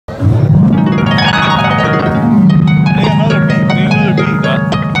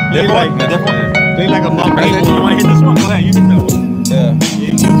one? The different one? They like a long message. You want to hit this one? Go ahead, you hit that one. Yeah.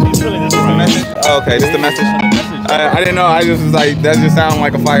 It's really this one. Message? Oh, okay, this is the message. I didn't know. I just was like, that just sounded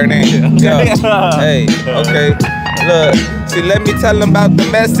like a fire name. Yeah. Hey, okay. Look, see, let me tell them about the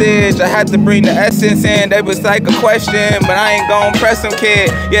message. I had to bring the essence in. They was like a question, but I ain't gon' press them, kid.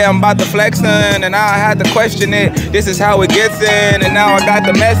 Yeah, I'm about to flex on, and now I had to question it. This is how it gets in, and now I got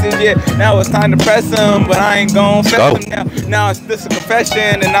the message. Yeah, now it's time to press them, but I ain't gon' flex them now. Now it's just a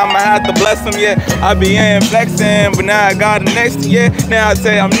confession, and I'ma have to bless them. Yeah, I be in flexing, but now I got the next. Yeah, now I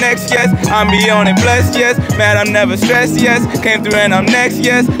say I'm next. Yes, I'm beyond it blessed. Yes, man, I'm never stressed. Yes, came through and I'm next.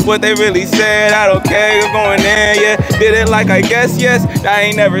 Yes, what they really said, I don't care. You're going in. Yeah. Did it like I guess, yes. I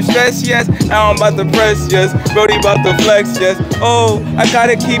ain't never stressed, yes. Now I'm about to press, yes. Brody about to flex, yes. Oh, I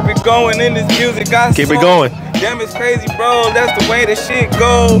gotta keep it going in this music. Keep it going. Damn, it's crazy, bro. That's the way the shit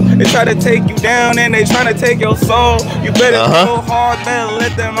go. They try to take you down and they trying to take your soul. You better go hard, better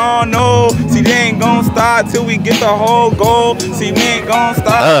let them all know. See, they ain't gonna stop till we get the whole goal. See, we ain't gonna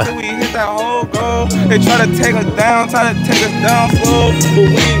stop till we hit that whole goal. They try to take us down, try to take us down slow. But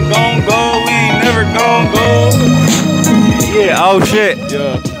we ain't gonna go, we ain't never gonna go. Yeah, oh shit.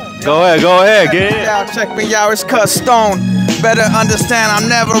 Yeah. Go ahead, get it. Check me out, it's CutStone. Better understand I'm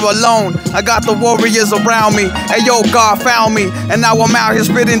never alone. I got the warriors around me. Hey yo, God found me, and now I'm out here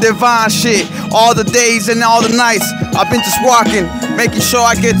spitting divine shit. All the days and all the nights, I've been just walking, making sure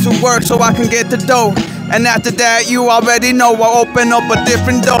I get to work so I can get the dough. And after that, you already know I open up a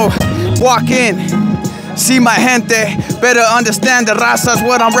different door. Walk in, see my gente. Better understand the raza's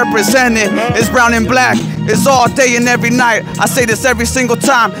what I'm representing. It's brown and black. It's all day and every night. I say this every single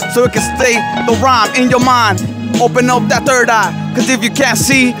time so it can stay the rhyme in your mind. Open up that third eye, cause if you can't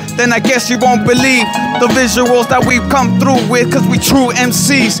see, then I guess you won't believe the visuals that we've come through with, cause we true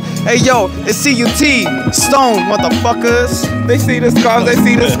MCs. Hey yo, it's CUT, Stone, motherfuckers. They see the scars, they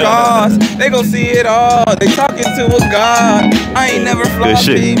see the scars. They gon' see it all. They talking to a God. I ain't never flawed,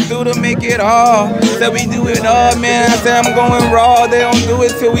 being through to make it all. Said we do it all, man. I said I'm going raw. They don't do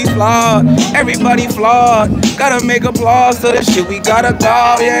it till we flawed. Everybody flawed. Gotta make applause to the shit we gotta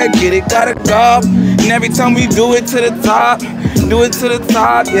go. Yeah, get it, gotta go. And every time we do it to the top, do it to the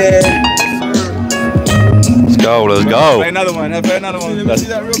top, yeah. Let's go, let's go. Play another one, play another one.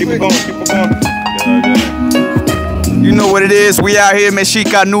 Keep it going, keep it going. You know what it is, we out here,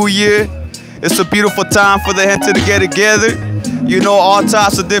 Mexica New Year. It's a beautiful time for the gente to get together. You know, all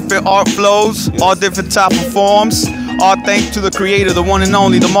types of different art flows, all different type of forms. All thanks to the creator, the one and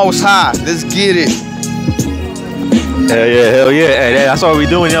only, the most high. Let's get it. Hell yeah. Hey, that's what we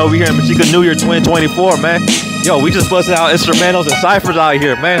doing over here in Mexica New Year 2024, man. Yo, we just busted out instrumentals and ciphers out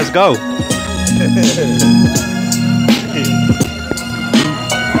here, man. Let's go.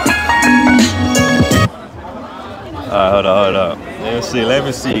 Alright, hold up. Let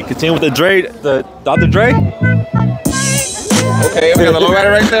me see. Continue with the Dre, the Dr. Dre? Okay, we got the low rider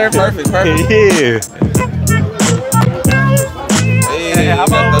right there. Perfect. Yeah. Hey, how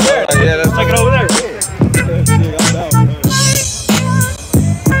about over there? Yeah, let's take it over there.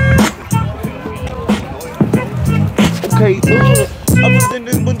 Okay, I was in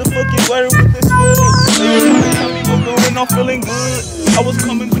this motherfucking water with this hood. Tell me what's going on, feeling good. I was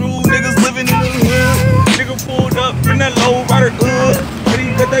coming through, niggas living in the hood. Nigga pulled up in that low rider hood. But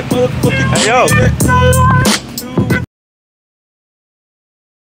he got that motherfucking hey, yo.